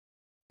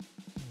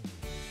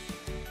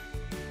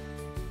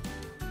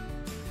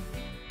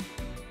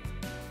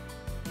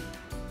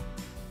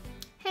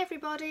Hey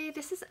everybody,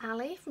 this is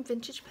Ali from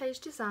Vintage Page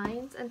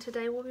Designs, and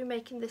today we'll be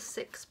making this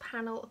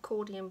 6-panel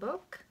accordion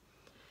book.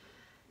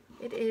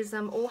 It is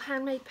all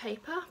handmade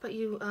paper, but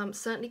you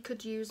certainly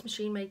could use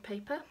machine-made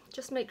paper.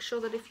 Just make sure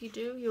that if you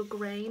do, your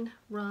grain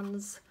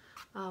runs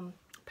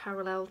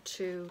parallel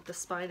to the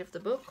spine of the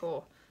book,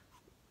 or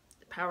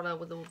parallel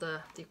with all the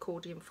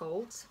accordion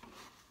folds.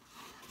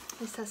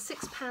 This has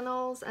 6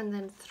 panels and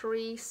then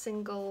 3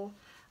 single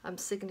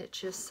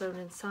signatures sewn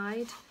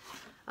inside.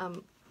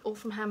 All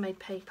from handmade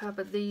paper,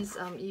 but these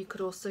you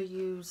could also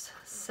use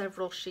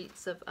several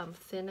sheets of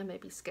thinner,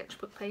 maybe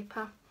sketchbook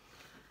paper.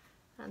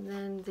 And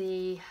then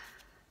the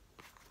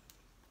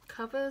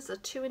covers are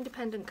 2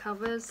 independent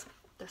covers.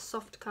 They're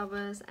soft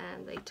covers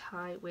and they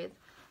tie with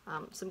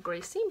some grey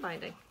seam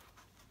binding.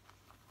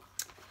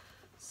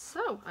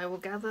 So I will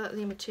gather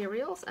the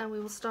materials and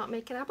we will start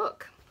making our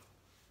book.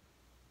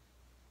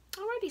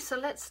 Alrighty, so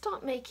let's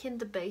start making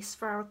the base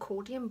for our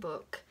accordion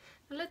book.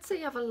 Let's say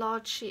you have a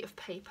large sheet of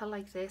paper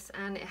like this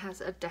and it has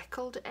a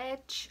deckled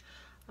edge.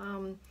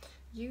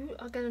 You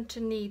are going to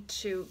need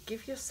to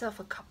give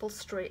yourself a couple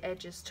straight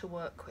edges to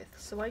work with.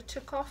 So I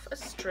took off a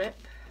strip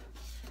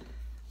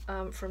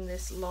from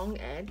this long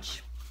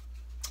edge.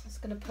 I'm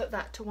just going to put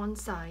that to one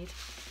side.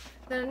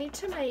 Then I need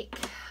to make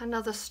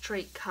another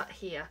straight cut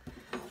here,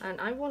 and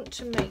I want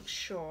to make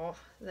sure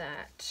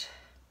that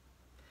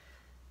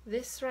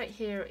this right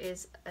here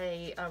is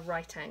a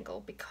right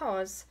angle,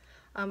 because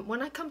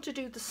when I come to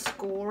do the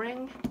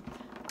scoring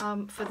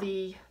for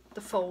the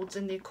folds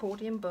in the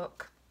accordion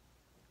book,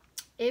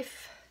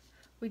 if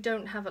we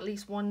don't have at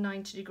least one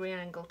 90-degree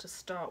angle to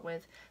start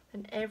with,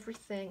 then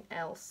everything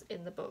else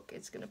in the book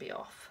is going to be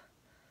off.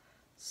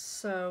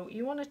 So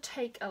you want to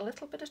take a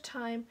little bit of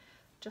time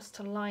just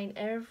to line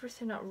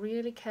everything up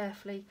really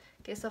carefully.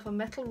 Get yourself a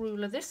metal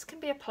ruler. This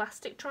can be a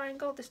plastic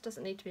triangle. This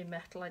doesn't need to be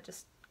metal. I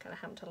just kind of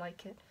happen to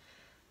like it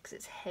because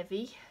it's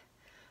heavy.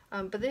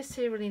 But this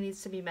here really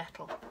needs to be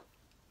metal.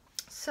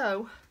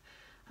 So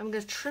I'm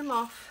going to trim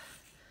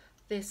off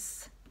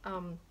this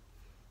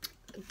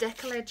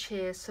decal edge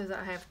here so that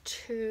I have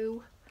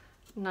 2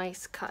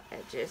 nice cut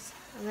edges,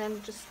 and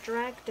then just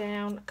drag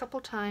down a couple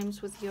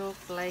times with your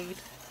blade.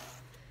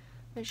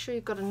 Make sure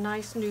you've got a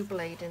nice new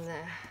blade in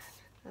there,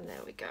 and there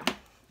we go.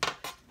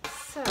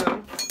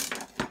 So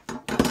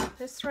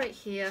this right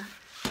here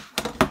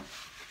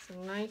is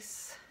a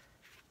nice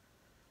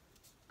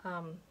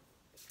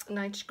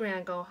 90-degree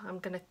angle.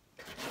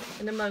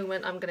 In a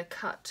moment I'm going to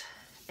cut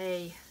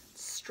a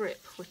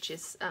strip which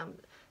is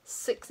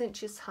 6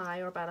 inches high,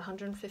 or about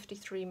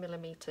 153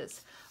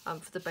 millimeters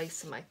for the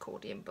base of my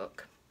accordion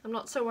book. I'm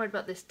not so worried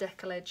about this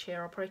decal edge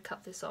here. I'll probably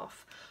cut this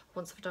off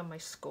once I've done my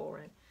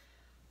scoring.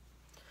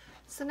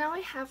 So now I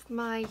have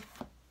my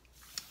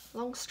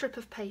long strip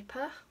of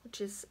paper, which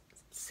is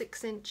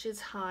 6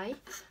 inches high,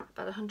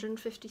 about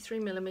 153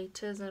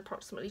 millimeters and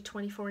approximately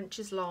 24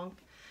 inches long.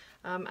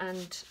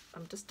 And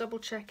I'm just double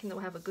checking that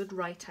we'll have a good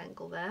right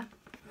angle there.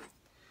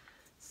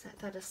 Set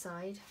that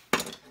aside.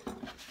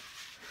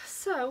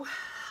 So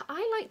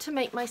I like to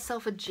make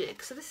myself a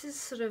jig. So this is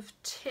sort of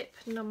tip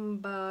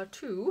number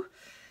 2.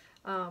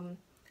 I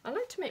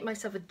like to make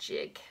myself a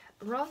jig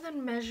rather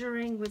than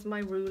measuring with my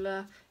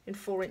ruler in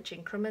 4-inch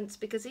increments,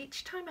 because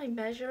each time I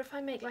measure, if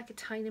I make like a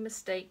tiny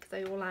mistake,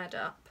 they all add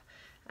up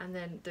and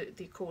then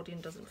the accordion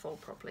doesn't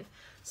fold properly.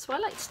 So I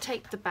like to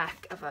take the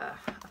back of a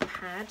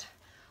pad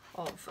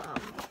of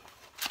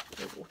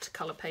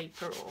watercolour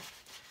paper or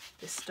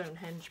this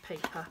Stonehenge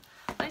paper.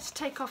 I like to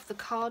take off the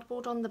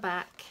cardboard on the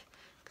back,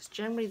 because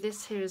generally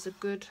this here is a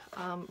good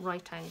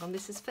right angle, and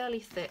this is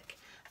fairly thick.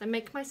 I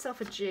make myself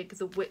a jig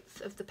the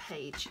width of the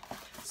page.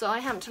 So I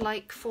happen to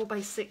like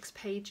 4x6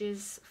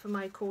 pages for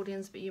my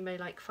accordions, but you may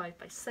like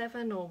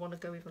 5x7 or want to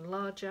go even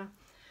larger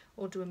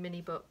or do a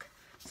mini book.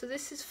 So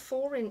this is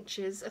 4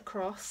 inches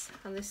across,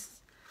 and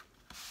this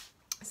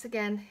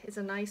again is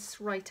a nice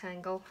right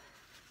angle.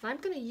 And I'm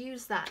going to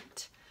use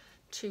that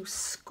to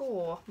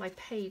score my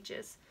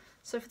pages.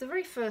 So for the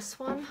very first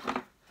one,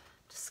 I'm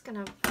just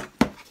going to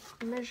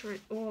measure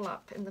it all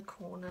up in the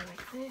corner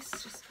like this,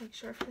 just make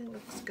sure everything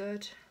looks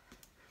good.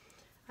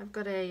 I've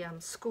got a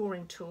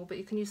scoring tool, but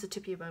you can use the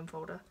tip of your bone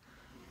folder.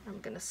 I'm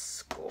going to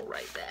score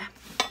right there.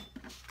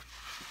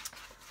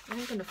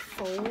 I'm going to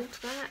fold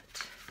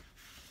that.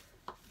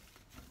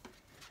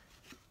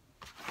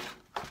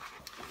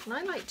 And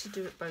I like to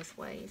do it both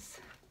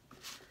ways.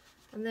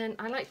 And then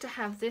I like to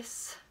have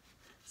this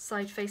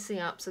side facing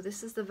up, so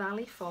this is the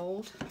valley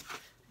fold. I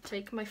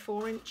take my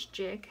 4-inch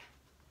jig,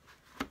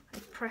 I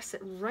press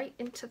it right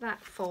into that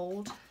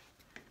fold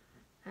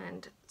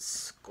and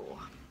score.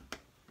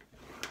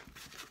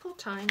 A couple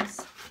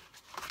times.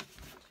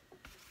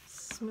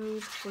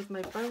 Smooth with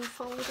my bone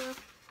folder.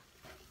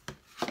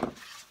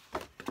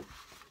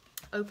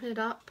 Open it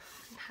up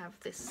and have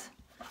this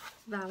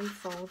valley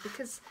fold,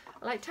 because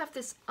I like to have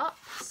this up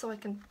so I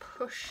can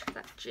push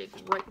that jig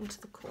right into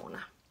the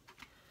corner.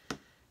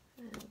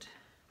 And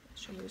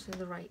I'm using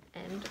the right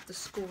end of the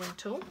scoring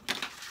tool.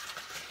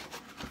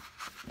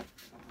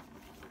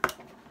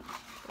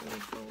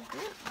 Fold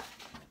it.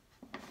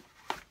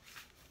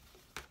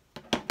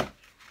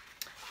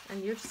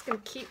 and you're just going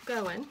to keep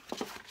going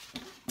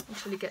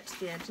until you get to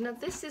the edge. Now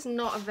this is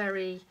not a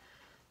very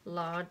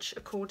large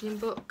accordion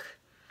book.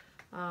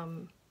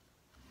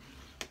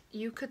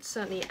 You could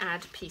certainly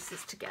add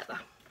pieces together.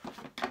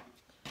 There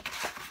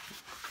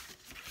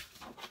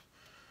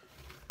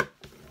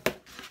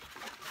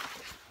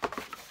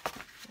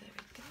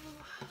we go.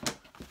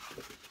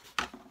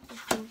 I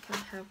think I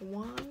have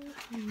one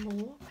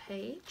more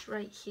page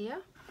right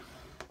here.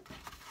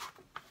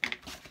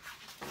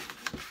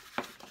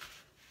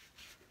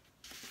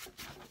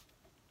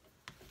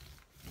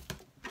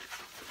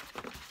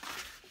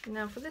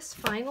 Now for this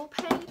final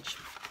page,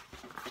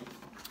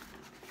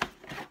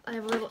 I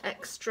have a little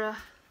extra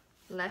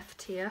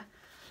left here.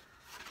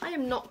 I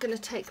am not going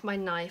to take my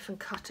knife and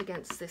cut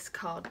against this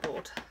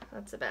cardboard.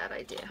 That's a bad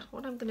idea.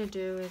 What I'm going to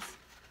do is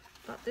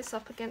butt this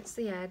up against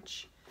the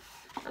edge,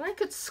 and I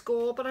could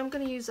score, but I'm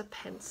going to use a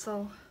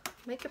pencil.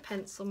 Make a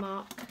pencil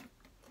mark.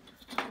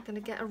 I'm going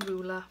to get a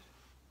ruler.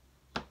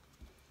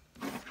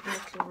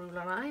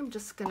 I'm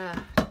just going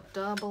to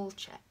double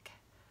check.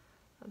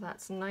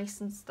 That's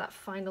nice, and that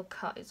final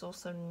cut is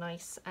also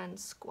nice and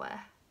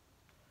square,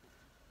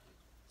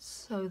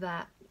 so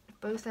that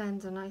if both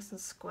ends are nice and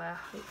square,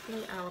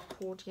 hopefully our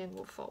accordion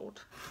will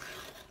fold.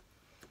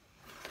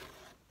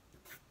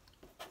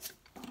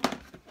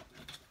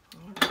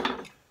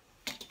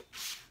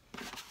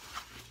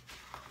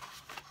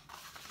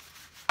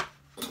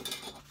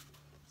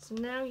 So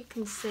now you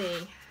can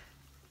see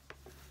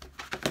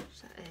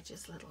that edge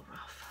is a little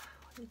rough.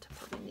 I need to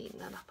probably neaten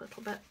that up a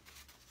little bit.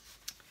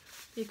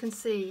 You can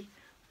see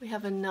we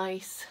have a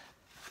nice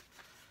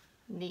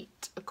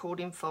neat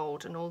accordion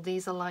fold, and all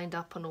these are lined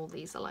up and all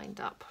these are lined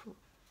up.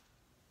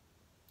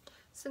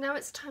 So now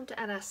it's time to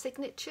add our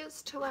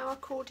signatures to our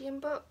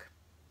accordion book.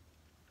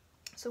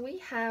 So we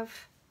have,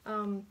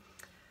 you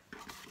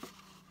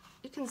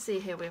can see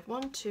here we have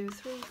 1, 2,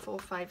 3, 4,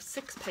 5,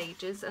 6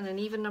 pages, and an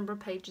even number of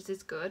pages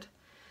is good,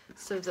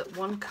 so that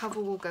one cover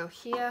will go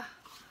here,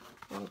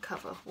 one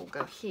cover will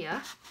go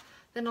here.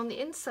 Then on the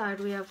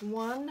inside we have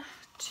 1,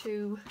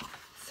 2,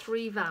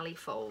 3 valley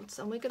folds,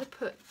 and we're going to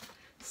put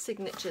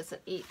signatures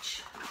at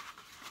each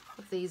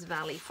of these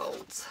valley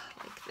folds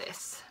like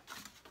this.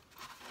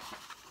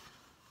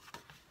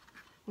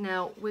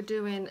 Now we're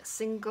doing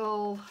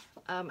single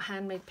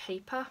handmade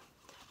paper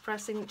for our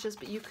signatures,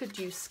 but you could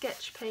use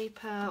sketch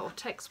paper or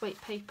text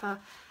weight paper,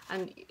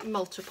 and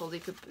multiple. You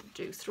could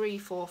do 3,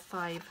 4,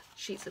 5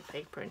 sheets of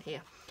paper in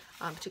here,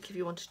 particularly if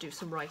you want to do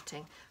some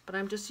writing. But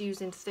I'm just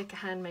using thicker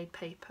handmade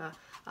paper,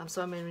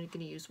 so I'm only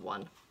going to use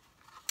one.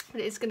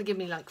 But it's going to give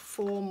me like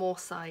 4 more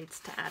sides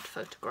to add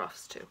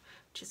photographs to,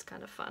 which is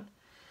kind of fun.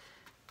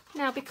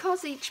 Now,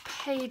 because each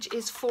page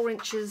is 4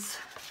 inches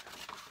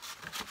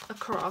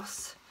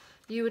across,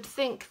 you would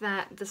think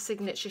that the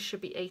signature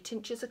should be 8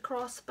 inches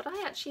across, but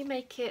I actually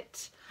make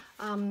it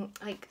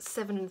like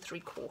 7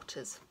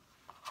 3/4,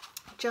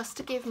 just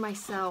to give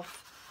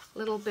myself a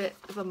little bit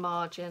of a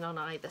margin on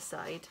either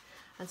side.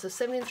 And so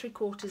 7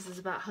 3/4 is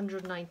about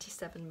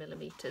 197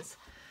 millimeters.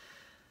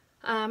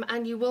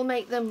 And you will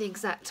make them the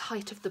exact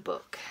height of the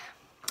book.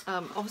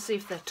 Obviously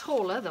if they're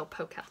taller, they'll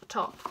poke out the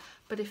top,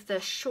 but if they're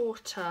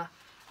shorter,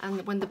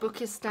 and when the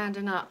book is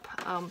standing up,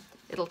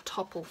 it'll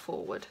topple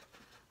forward.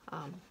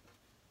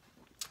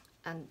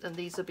 And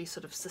these will be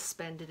sort of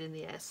suspended in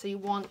the air. So you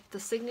want the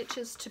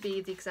signatures to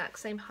be the exact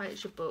same height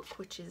as your book,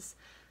 which is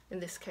in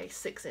this case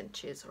 6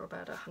 inches, or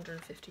about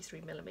 153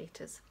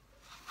 millimeters.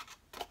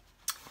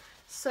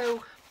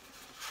 So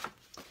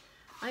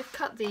I've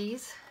cut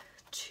these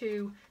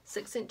to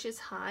 6 inches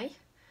high,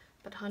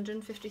 but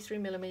 153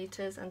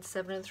 millimeters, and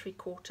 7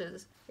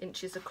 3/4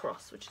 inches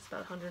across, which is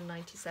about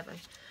 197.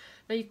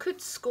 Now you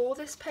could score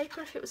this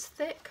paper if it was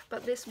thick,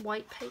 but this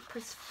white paper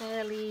is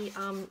fairly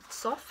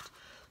soft,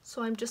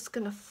 so I'm just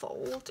going to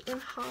fold in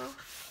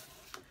half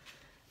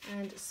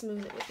and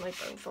smooth it with my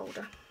bone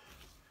folder.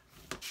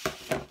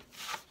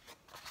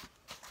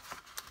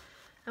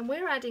 And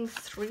we're adding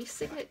 3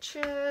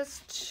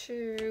 signatures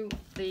to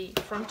the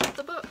front of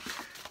the book.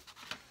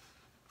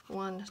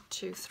 1,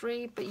 2,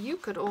 3, but you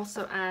could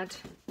also add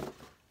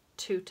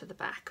 2 to the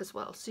back as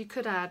well. So you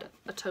could add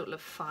a total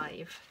of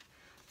 5.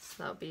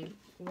 So that would be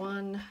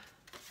 1,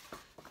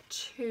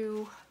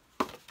 2,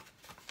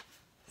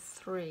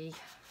 3,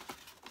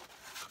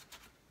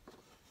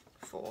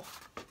 4,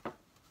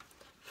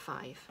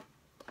 5.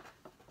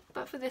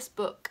 But for this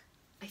book,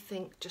 I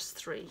think just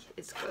 3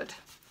 is good.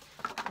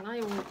 And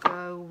I will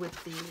go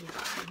with the,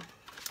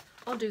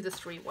 I'll do the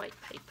 3 white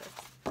papers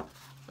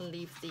and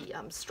leave the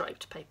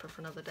striped paper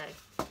for another day.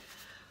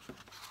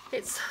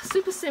 It's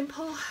super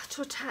simple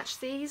to attach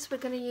these. We're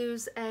going to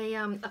use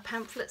a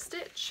pamphlet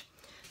stitch.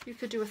 You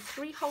could do a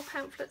 3-hole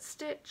pamphlet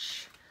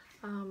stitch.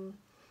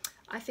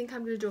 I think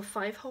I'm going to do a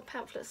 5-hole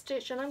pamphlet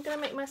stitch, and I'm going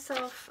to make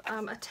myself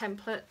a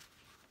template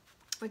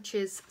which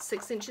is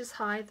 6 inches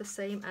high, the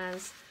same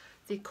as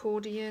the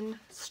accordion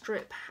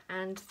strip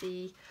and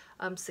the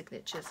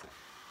signatures.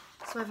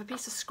 So I have a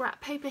piece of scrap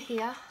paper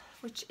here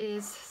which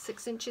is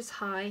 6 inches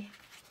high.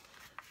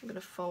 I'm going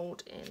to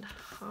fold in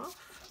half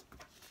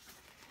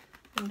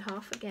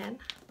again,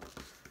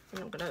 And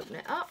I'm going to open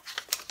it up,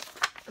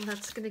 and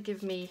that's going to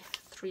give me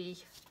 3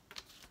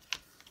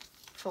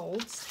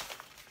 folds.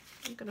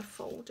 I'm going to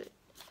fold it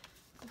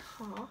in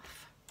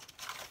half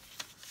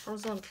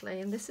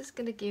horizontally, and this is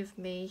going to give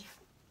me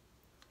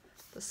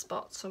the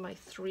spots for my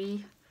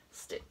 3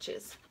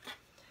 stitches.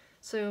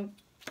 So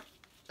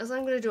as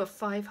I'm going to do a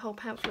 5-hole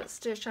pamphlet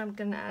stitch, I'm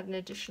going to add an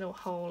additional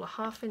hole, a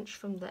 1/2 inch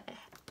from the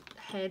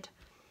head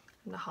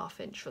and a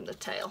 1/2 inch from the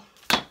tail.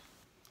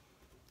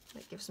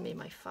 That gives me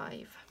my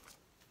 5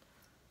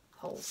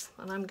 holes,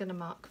 and I'm going to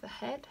mark the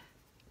head,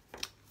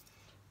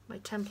 my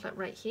template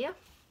right here.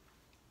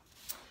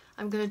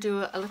 I'm going to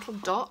do a little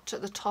dot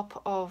at the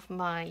top of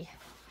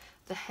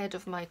the head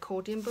of my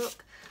accordion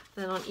book.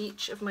 Then on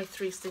each of my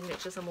 3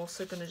 signatures, I'm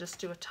also going to just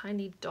do a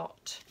tiny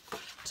dot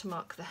to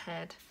mark the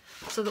head,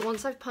 so that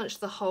once I've punched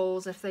the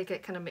holes, if they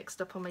get kind of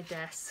mixed up on my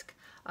desk,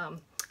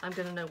 I'm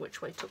going to know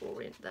which way to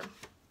orient them.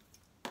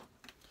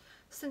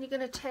 So then you're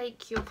going to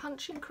take your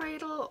punching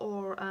cradle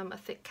or a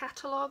thick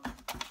catalogue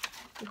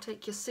and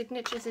take your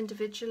signatures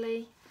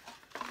individually.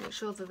 Make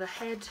sure that the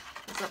head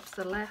is up to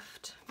the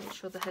left, make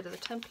sure the head of the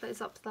template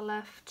is up to the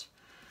left.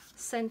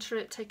 Centre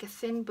it, take a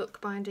thin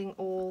bookbinding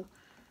awl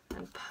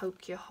and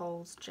poke your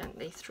holes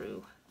gently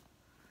through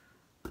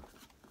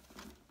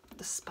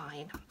the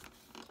spine.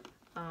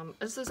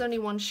 As there's only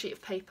 1 sheet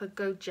of paper,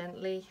 go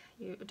gently,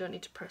 you don't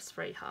need to press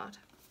very hard.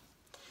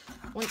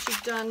 Once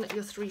you've done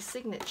your 3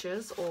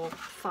 signatures, or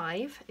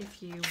 5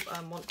 if you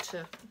want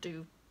to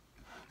do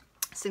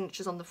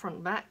signatures on the front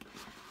and back,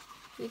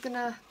 you're going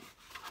to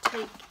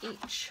take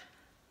each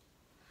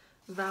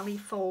valley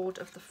fold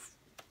of the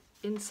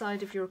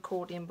inside of your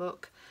accordion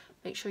book,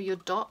 make sure your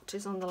dot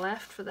is on the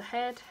left for the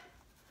head,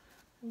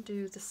 and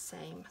do the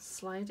same.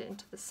 Slide it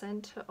into the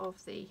centre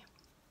of the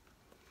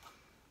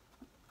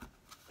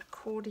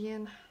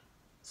accordion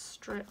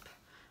strip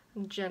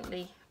and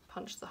gently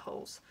punch the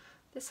holes.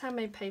 This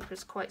handmade paper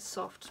is quite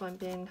soft, so I'm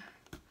being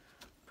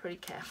pretty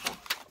careful.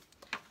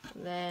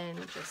 And then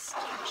just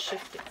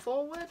shift it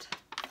forward,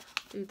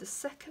 do the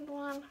second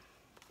one,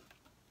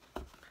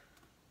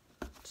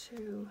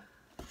 2,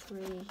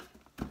 3,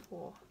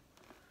 4,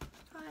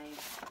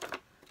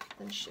 5,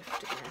 then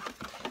shift again.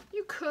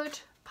 You could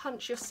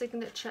punch your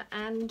signature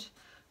and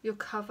your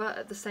cover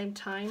at the same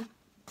time.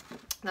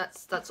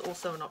 That's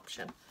also an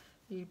option.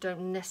 You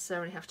don't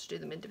necessarily have to do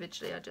them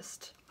individually. I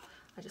just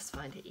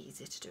find it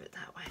easier to do it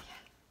that way.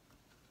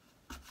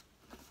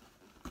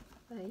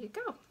 There you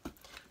go.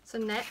 So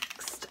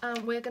next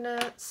we're going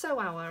to sew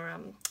our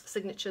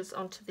signatures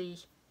onto the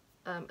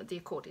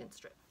accordion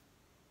strip.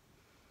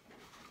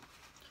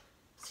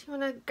 So you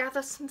want to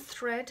gather some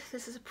thread.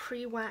 This is a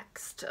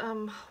pre-waxed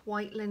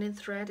white linen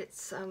thread.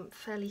 It's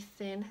fairly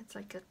thin. It's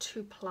like a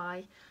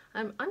 2-ply.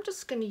 I'm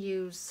just going to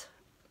use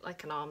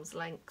like an arm's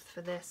length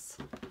for this,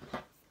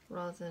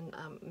 rather than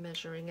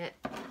measuring it.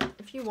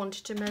 If you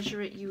wanted to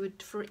measure it, you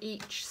would, for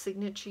each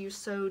signature you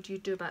sewed,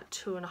 you'd do about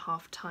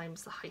 2.5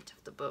 times the height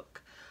of the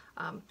book.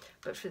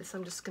 But for this,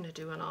 I'm just going to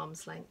do an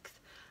arm's length.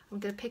 I'm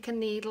going to pick a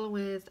needle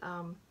with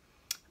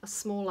a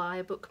small eye,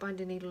 a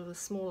bookbinding needle with a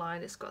small eye,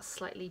 and it's got a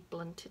slightly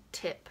blunted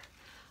tip.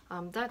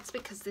 That's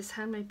because this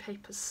handmade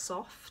paper is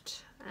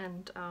soft,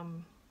 and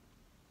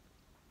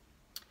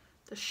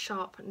the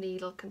sharp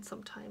needle can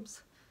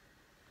sometimes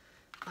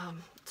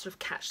sort of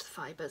catch the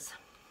fibres.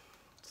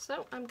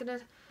 So I'm going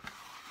to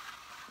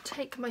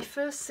take my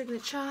first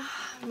signature.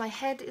 My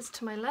head is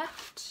to my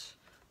left,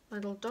 my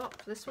little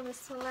dot, this one is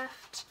to the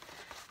left,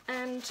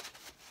 and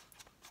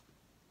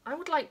I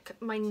would like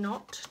my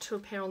knot to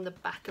appear on the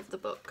back of the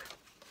book.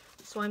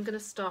 So I'm going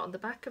to start on the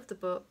back of the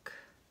book,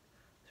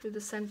 through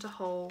the centre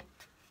hole.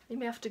 You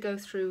may have to go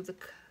through the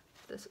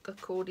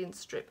accordion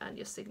strip and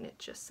your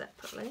signature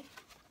separately.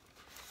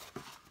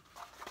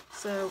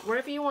 So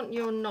wherever you want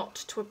your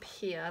knot to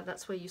appear,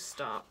 that's where you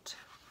start.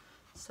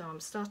 So I'm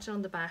starting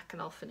on the back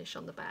and I'll finish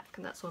on the back,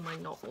 and that's where my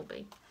knot will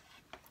be.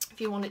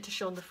 If you want it to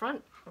show on the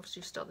front,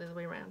 obviously you start the other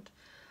way around.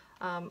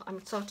 I'm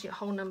starting at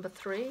hole number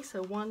 3,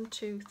 so 1,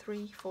 2,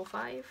 3, 4,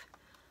 5.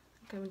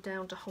 I'm going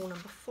down to hole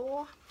number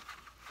 4.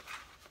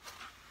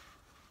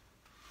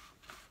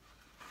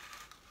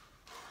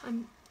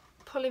 I'm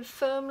pulling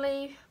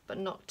firmly but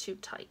not too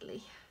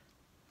tightly,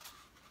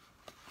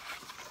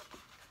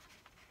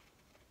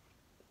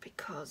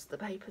 because the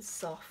paper's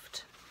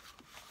soft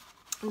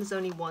and there's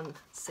only 1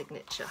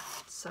 signature,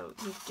 so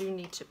you do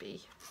need to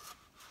be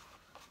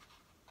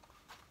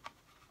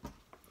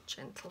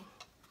gentle.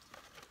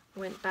 I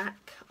went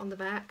back on the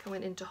back, I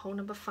went into hole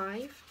number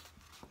 5.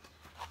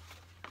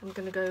 I'm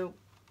going to go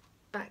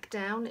back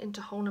down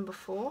into hole number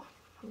 4.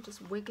 I'm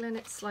just wiggling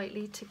it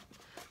slightly to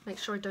make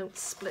sure I don't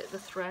split the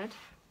thread.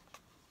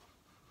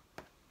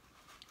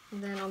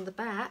 And then on the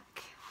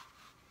back,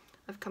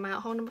 I've come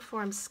out hole number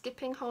 4, I'm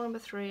skipping hole number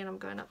 3 and I'm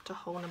going up to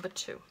hole number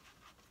 2.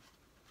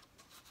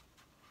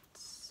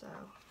 So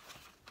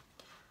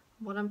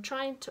what I'm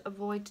trying to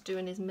avoid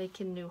doing is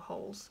making new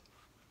holes,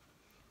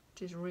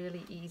 which is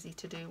really easy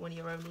to do when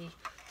you're only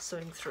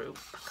sewing through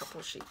a couple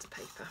of sheets of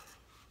paper.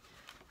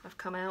 I've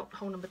come out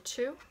hole number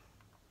 2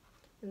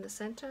 in the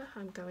centre,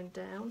 I'm going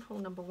down hole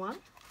number 1.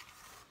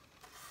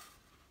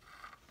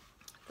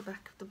 the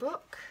back of the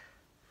book,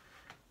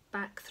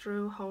 back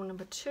through hole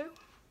number 2,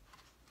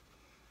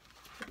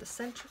 at the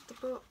centre of the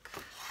book.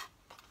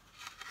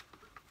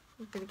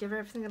 I'm going to give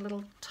everything a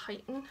little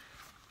tighten,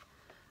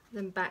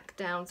 then back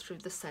down through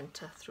the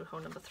centre through hole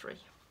number 3.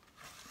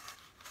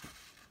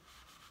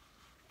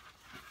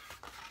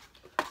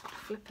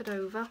 Flip it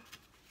over.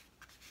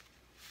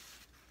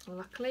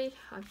 Luckily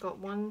I've got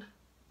one,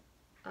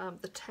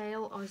 the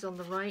tail is on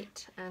the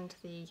right and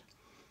the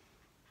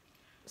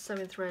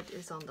sewing thread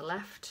is on the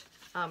left.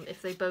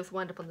 If they both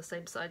wind up on the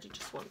same side, you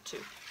just want to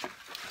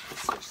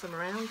switch them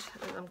around.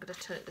 And I'm going to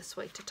turn it this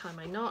way to tie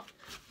my knot.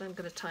 Then I'm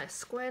going to tie a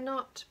square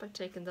knot by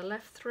taking the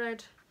left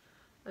thread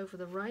over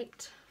the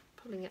right,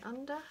 pulling it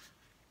under,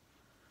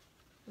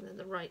 and then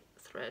the right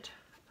thread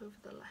over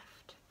the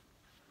left,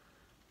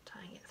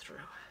 tying it through.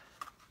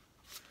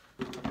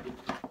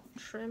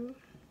 Trim,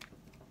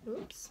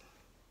 oops,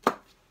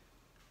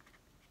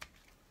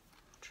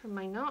 trim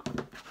my knot.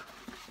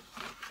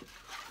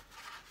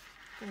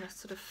 I'm going to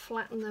sort of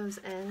flatten those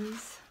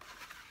ends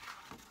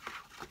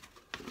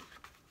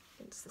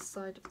against the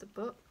side of the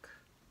book,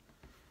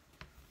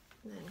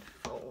 and then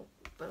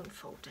bone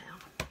fold down.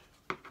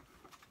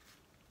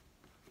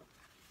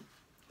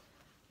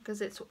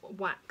 Because it's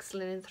wax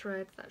linen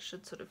thread, that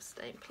should sort of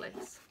stay in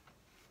place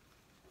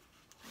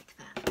like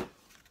that.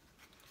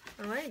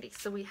 Alrighty,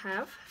 so we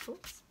have,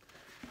 oops,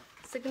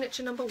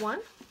 signature number 1.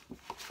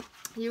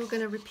 You're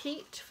going to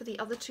repeat for the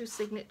other 2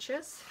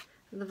 signatures,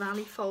 the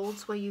valley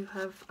folds where you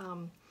have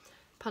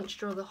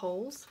punched all the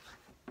holes,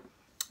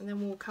 and then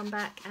we'll come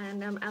back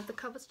and add the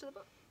covers to the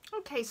book.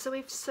 Okay, so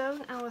we've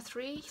sewn our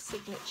 3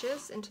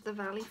 signatures into the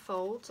valley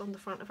folds on the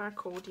front of our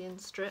accordion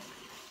strip,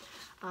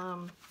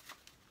 and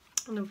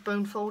I've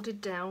bone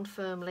folded down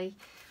firmly,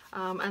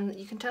 and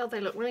you can tell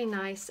they look really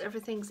nice.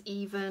 Everything's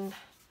even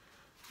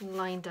and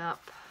lined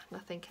up,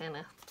 nothing kind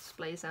of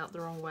splays out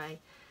the wrong way,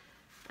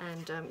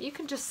 and you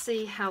can just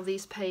see how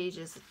these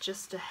pages are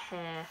just a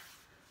hair,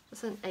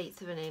 it's an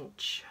 1/8 of an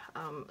inch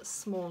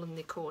smaller than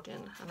the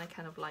accordion, and I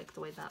kind of like the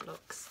way that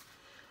looks.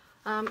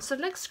 So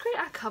let's create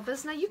our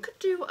covers. Now you could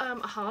do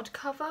a hard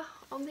cover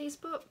on these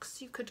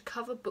books. You could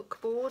cover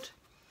bookboard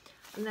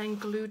and then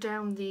glue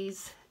down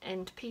these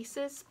end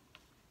pieces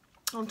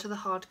onto the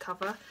hard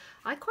cover.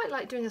 I quite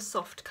like doing a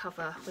soft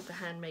cover with the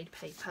handmade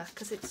paper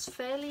because it's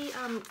fairly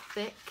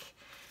thick,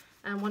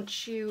 and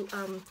once you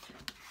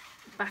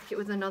back it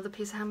with another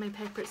piece of handmade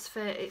paper, it's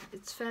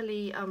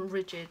fairly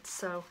rigid.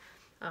 So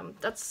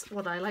that's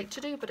what I like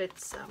to do, but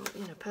it's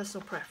you know,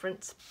 personal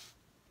preference.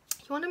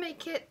 You want to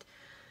make it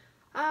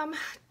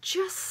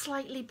just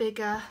slightly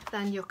bigger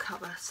than your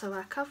cover. So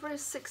our cover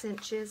is 6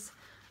 inches.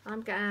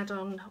 I've added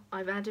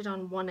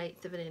on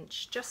 1/8 of an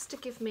inch just to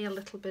give me a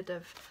little bit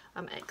of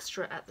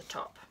extra at the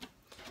top.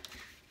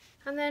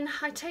 And then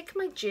I take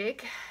my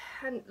jig,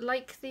 and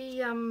like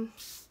the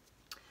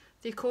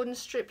accordion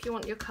strip, you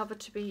want your cover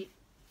to be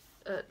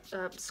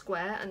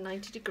square and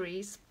 90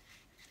 degrees.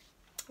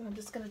 I'm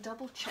just going to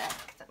double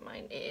check that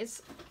mine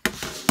is.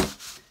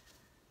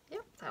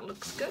 Yep, that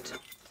looks good.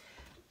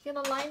 You're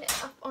going to line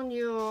it up on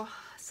your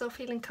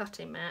self-healing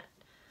cutting mat.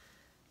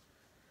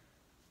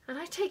 And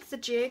I take the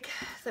jig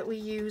that we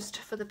used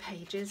for the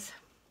pages,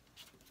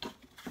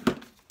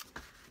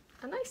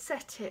 and I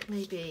set it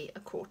maybe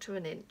 1/4 of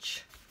an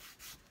inch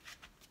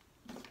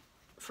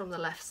from the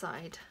left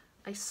side.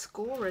 I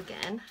score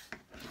again.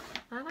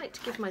 I like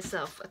to give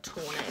myself a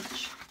torn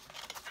edge.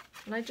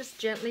 And I just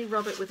gently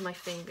rub it with my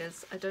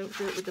fingers. I don't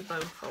do it with the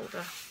bone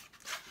folder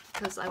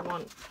because I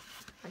want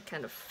a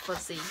kind of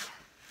fuzzy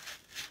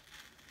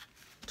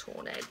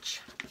torn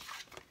edge.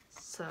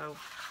 So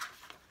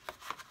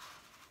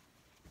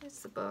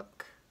here's the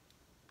book,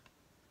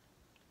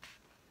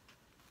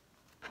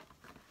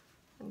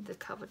 and the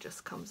cover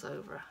just comes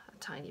over a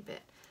tiny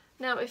bit.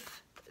 Now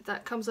if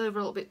that comes over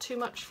a little bit too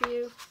much for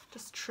you,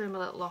 just trim a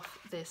little off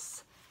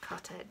this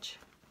cut edge.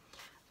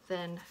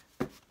 Then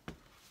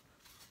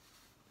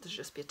there's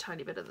just be a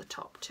tiny bit at the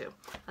top too,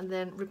 and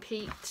then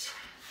repeat,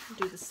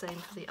 do the same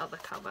for the other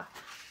cover.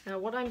 Now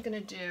what I'm going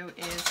to do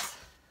is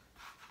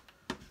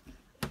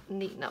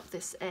neaten up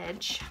this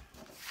edge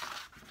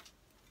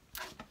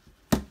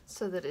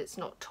so that it's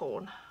not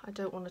torn. I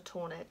don't want a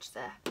torn edge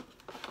there.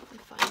 Let me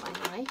find my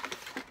knife.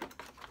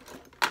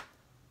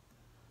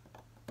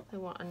 I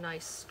want a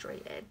nice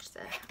straight edge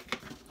there.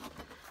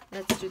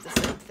 Let's do the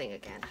same thing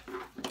again.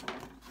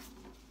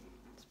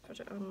 Let's put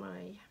it on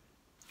my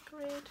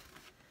grid.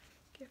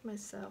 Give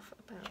myself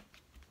about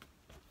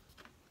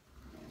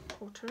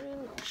 1/4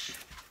 inch.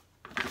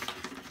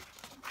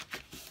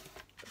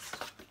 Just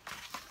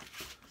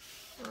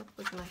rub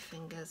with my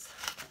fingers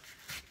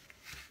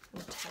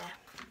and tear.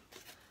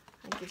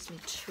 That gives me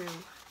 2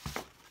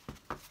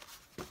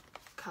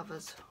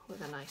 covers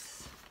with a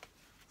nice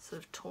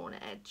sort of torn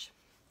edge.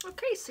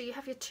 Okay, so you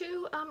have your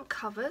 2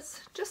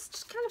 covers.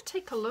 Just kind of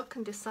take a look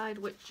and decide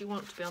which you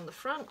want to be on the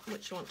front,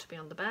 which you want to be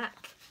on the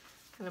back.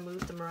 Kind of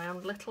move them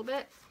around a little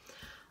bit.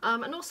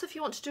 And also if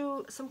you want to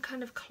do some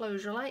kind of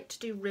closure, I like to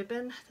do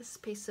ribbon, this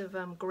piece of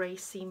grey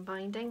seam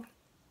binding.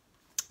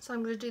 So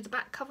I'm going to do the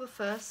back cover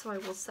first, so I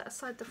will set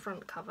aside the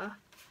front cover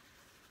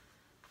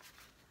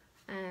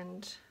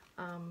and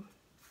a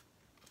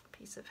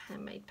piece of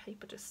handmade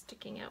paper just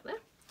sticking out there.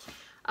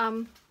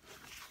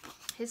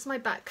 Here's my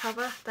back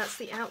cover, that's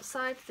the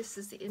outside, this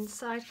is the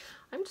inside.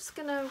 I'm just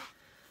going to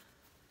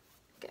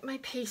get my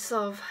piece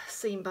of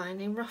seam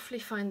binding, roughly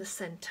find the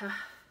centre.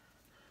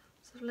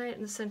 So lay it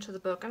in the centre of the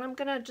book, and I'm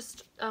going to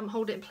just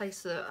hold it in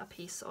place with a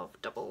piece of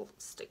double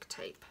stick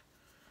tape,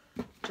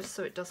 just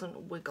so it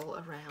doesn't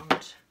wiggle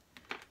around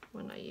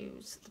when I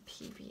use the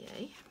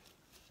PVA.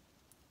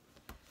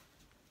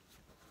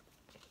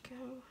 There we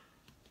go.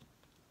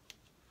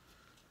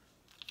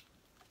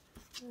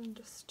 And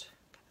just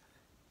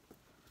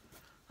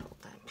hold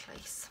that in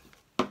place.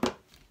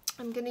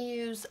 I'm going to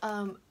use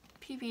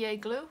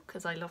PVA glue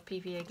because I love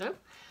PVA glue.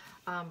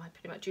 I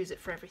pretty much use it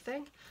for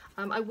everything.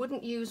 I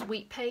wouldn't use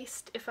wheat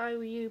paste if I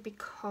were you,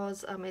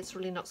 because it's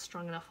really not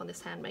strong enough on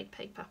this handmade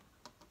paper.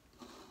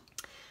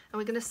 And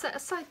we're going to set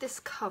aside this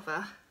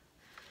cover,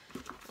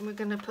 and we're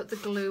going to put the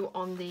glue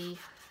on the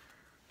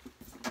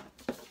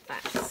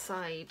back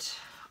side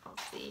of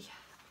the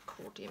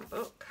accordion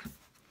book.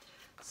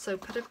 So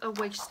put a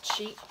waste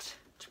sheet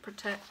to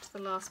protect the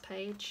last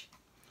page.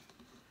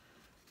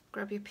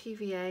 Grab your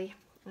PVA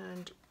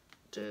and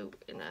do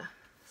in a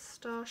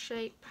star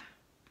shape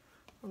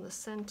on the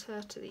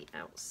centre to the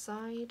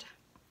outside,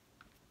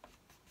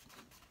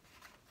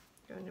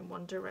 going in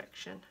one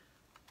direction.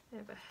 We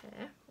have a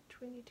hair which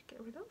we need to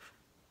get rid of.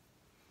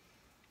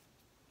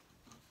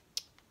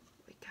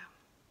 There we go.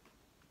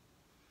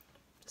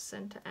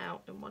 Centre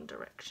out in one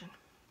direction.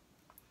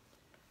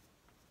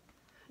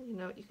 You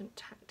know what, you can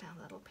tack down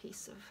that little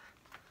piece of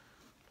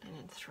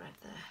linen thread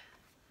there.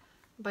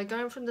 By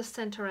going from the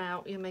centre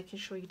out, you're making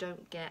sure you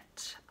don't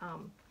get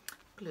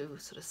glue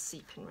sort of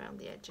seeping around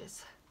the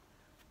edges.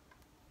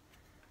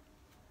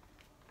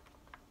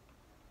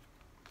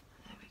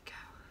 There we go.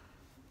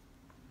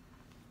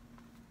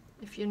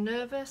 If you're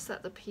nervous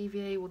that the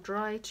PVA will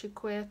dry too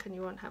quick and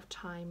you won't have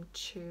time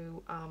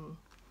to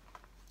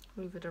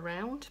move it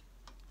around,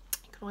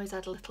 you can always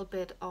add a little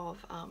bit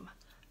of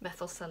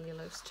methyl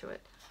cellulose to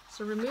it.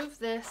 So remove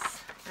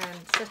this and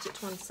set it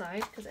to one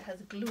side because it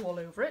has glue all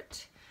over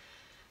it.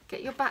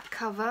 Get your back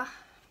cover,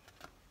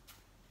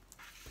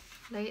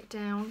 lay it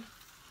down,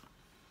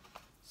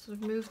 sort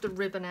of move the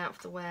ribbon out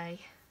of the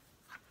way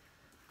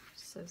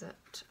so that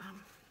it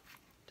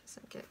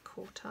doesn't get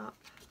caught up.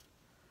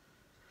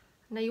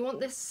 Now you want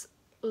this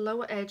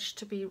lower edge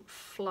to be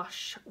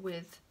flush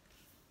with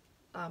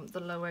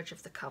the lower edge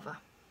of the cover.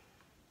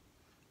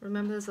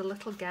 Remember, there's a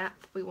little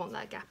gap. We want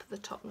that gap at the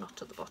top,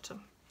 not at the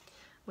bottom.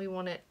 We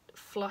want it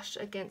flush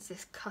against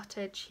this cut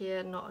edge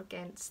here, not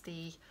against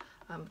the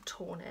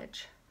torn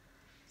edge.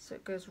 So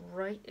it goes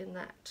right in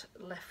that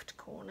left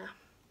corner.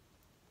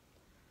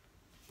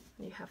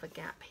 And you have a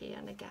gap here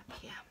and a gap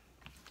here.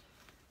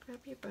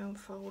 Grab your bone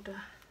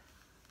folder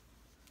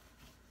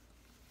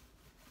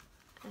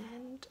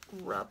and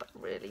rub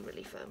really,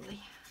 really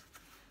firmly.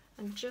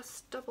 And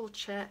just double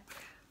check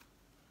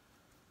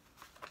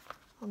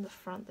on the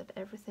front that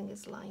everything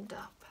is lined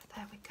up.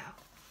 There we go.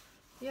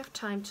 You have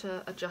time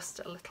to adjust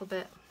it a little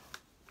bit.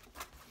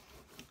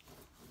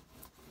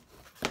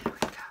 There we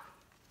go.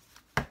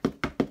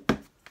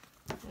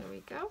 There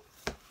we go.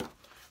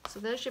 So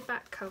there's your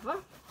back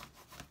cover.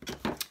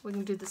 We're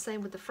going to do the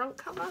same with the front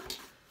cover.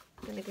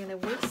 I'm going to get a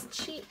waste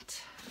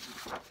sheet,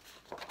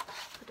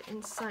 put it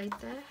inside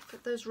there,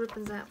 get those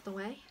ribbons out of the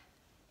way.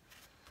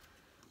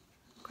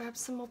 Grab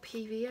some more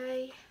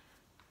PVA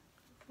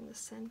from the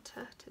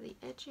centre to the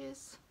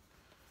edges.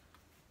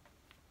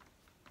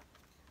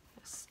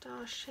 A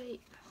star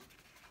shape.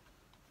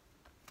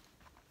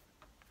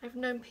 I've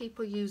known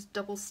people use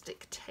double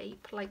stick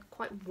tape, like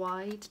quite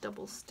wide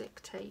double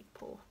stick tape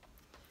or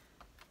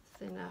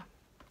thinner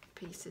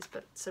pieces,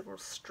 but several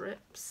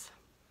strips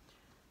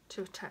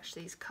to attach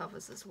these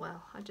covers as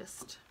well. I'm a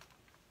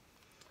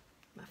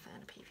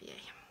fan of PVA.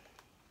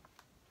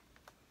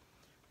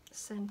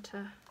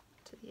 Centre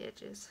to the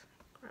edges,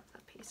 grab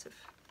that piece of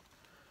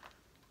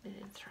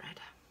linen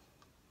thread.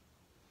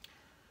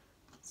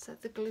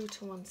 Set the glue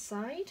to one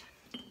side,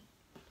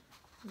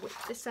 whip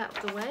this out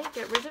of the way,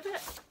 get rid of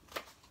it.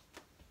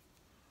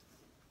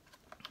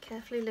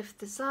 Carefully lift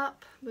this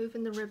up,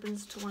 moving the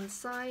ribbons to one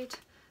side.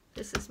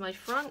 This is my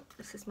front,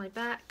 this is my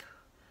back.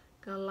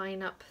 I'm going to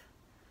line up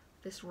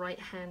this right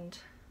hand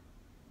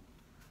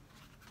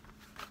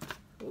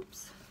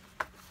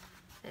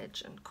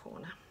edge and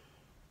corner.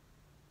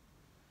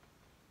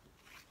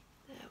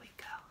 There we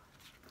go.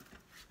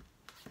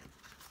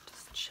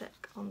 Just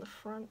check on the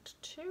front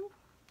too.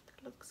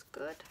 That looks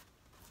good.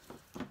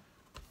 Get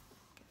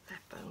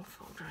that bone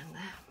folder in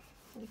there.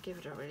 And give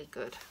it a really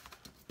good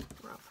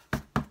rub.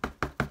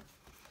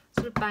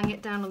 Sort of bang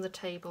it down on the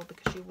table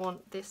because you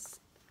want this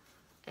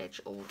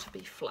edge all to be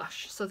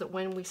flush so that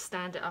when we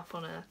stand it up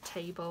on a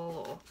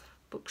table or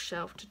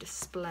bookshelf to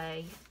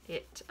display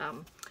it,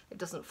 it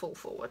doesn't fall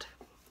forward.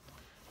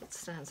 It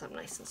stands up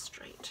nice and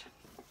straight.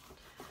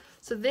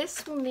 So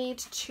this will need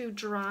to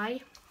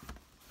dry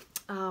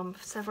for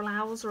several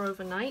hours or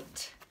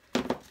overnight.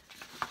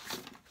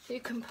 You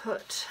can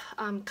put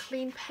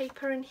clean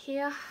paper in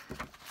here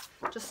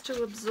just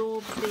to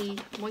absorb the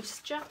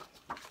moisture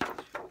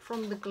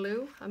from the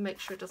glue and make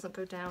sure it doesn't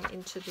go down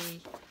into the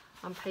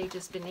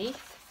pages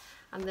beneath,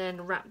 and then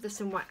wrap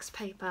this in wax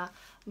paper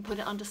and put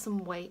it under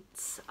some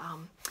weights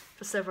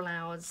for several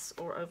hours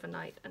or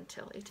overnight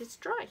until it is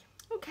dry.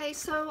 Okay,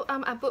 so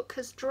our book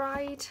has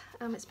dried.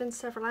 It's been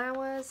several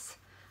hours.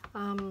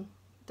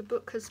 The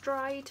book has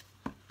dried,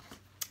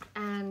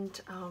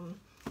 and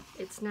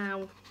it's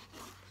now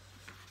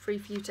free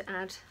for you to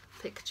add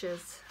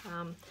pictures.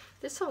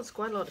 This holds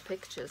quite a lot of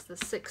pictures.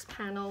 There's 6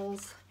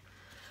 panels,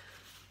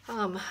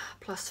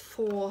 plus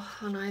 4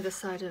 on either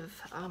side of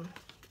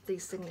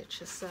these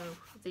signatures. So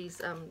it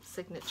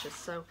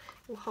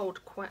will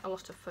hold quite a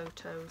lot of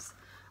photos.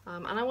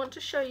 And I want to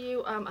show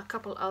you a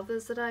couple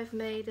others that I've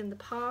made in the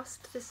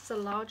past. This is a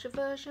larger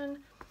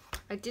version.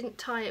 I didn't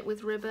tie it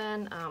with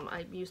ribbon.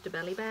 I used a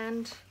belly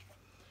band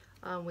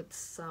with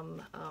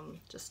some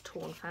just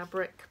torn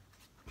fabric.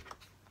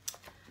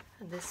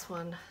 And this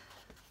one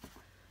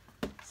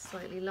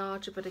slightly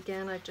larger, but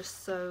again I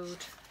just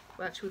sewed,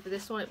 well, actually with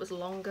this one it was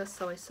longer,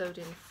 so I sewed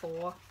in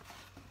 4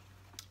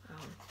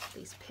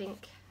 these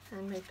pink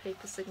handmade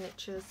paper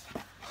signatures,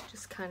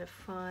 just kind of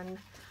fun.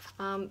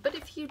 But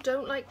if you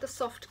don't like the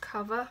soft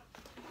cover,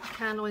 you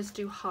can always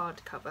do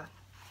hard cover.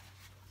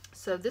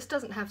 So this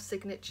doesn't have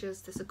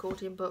signatures, this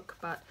accordion book,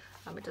 but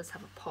it does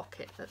have a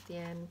pocket at the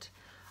end,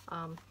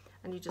 and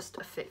I just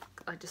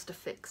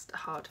affixed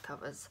hard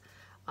covers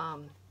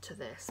to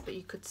this, but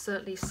you could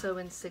certainly sew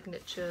in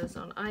signatures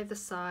on either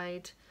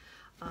side,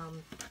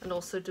 and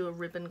also do a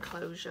ribbon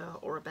closure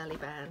or a belly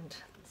band,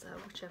 so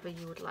whichever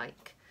you would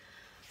like.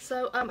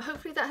 So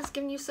hopefully that has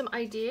given you some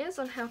ideas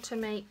on how to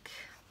make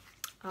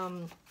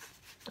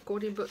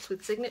accordion books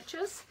with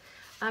signatures.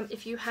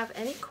 If you have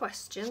any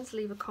questions,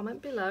 leave a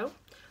comment below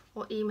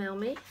or email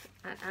me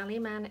at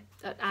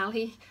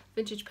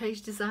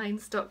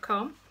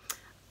ali@alivintagepagedesigns.com,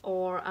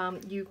 or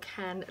you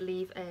can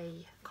leave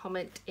a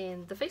comment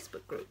in the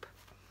Facebook group.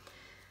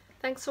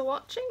 Thanks for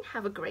watching.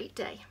 Have a great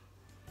day.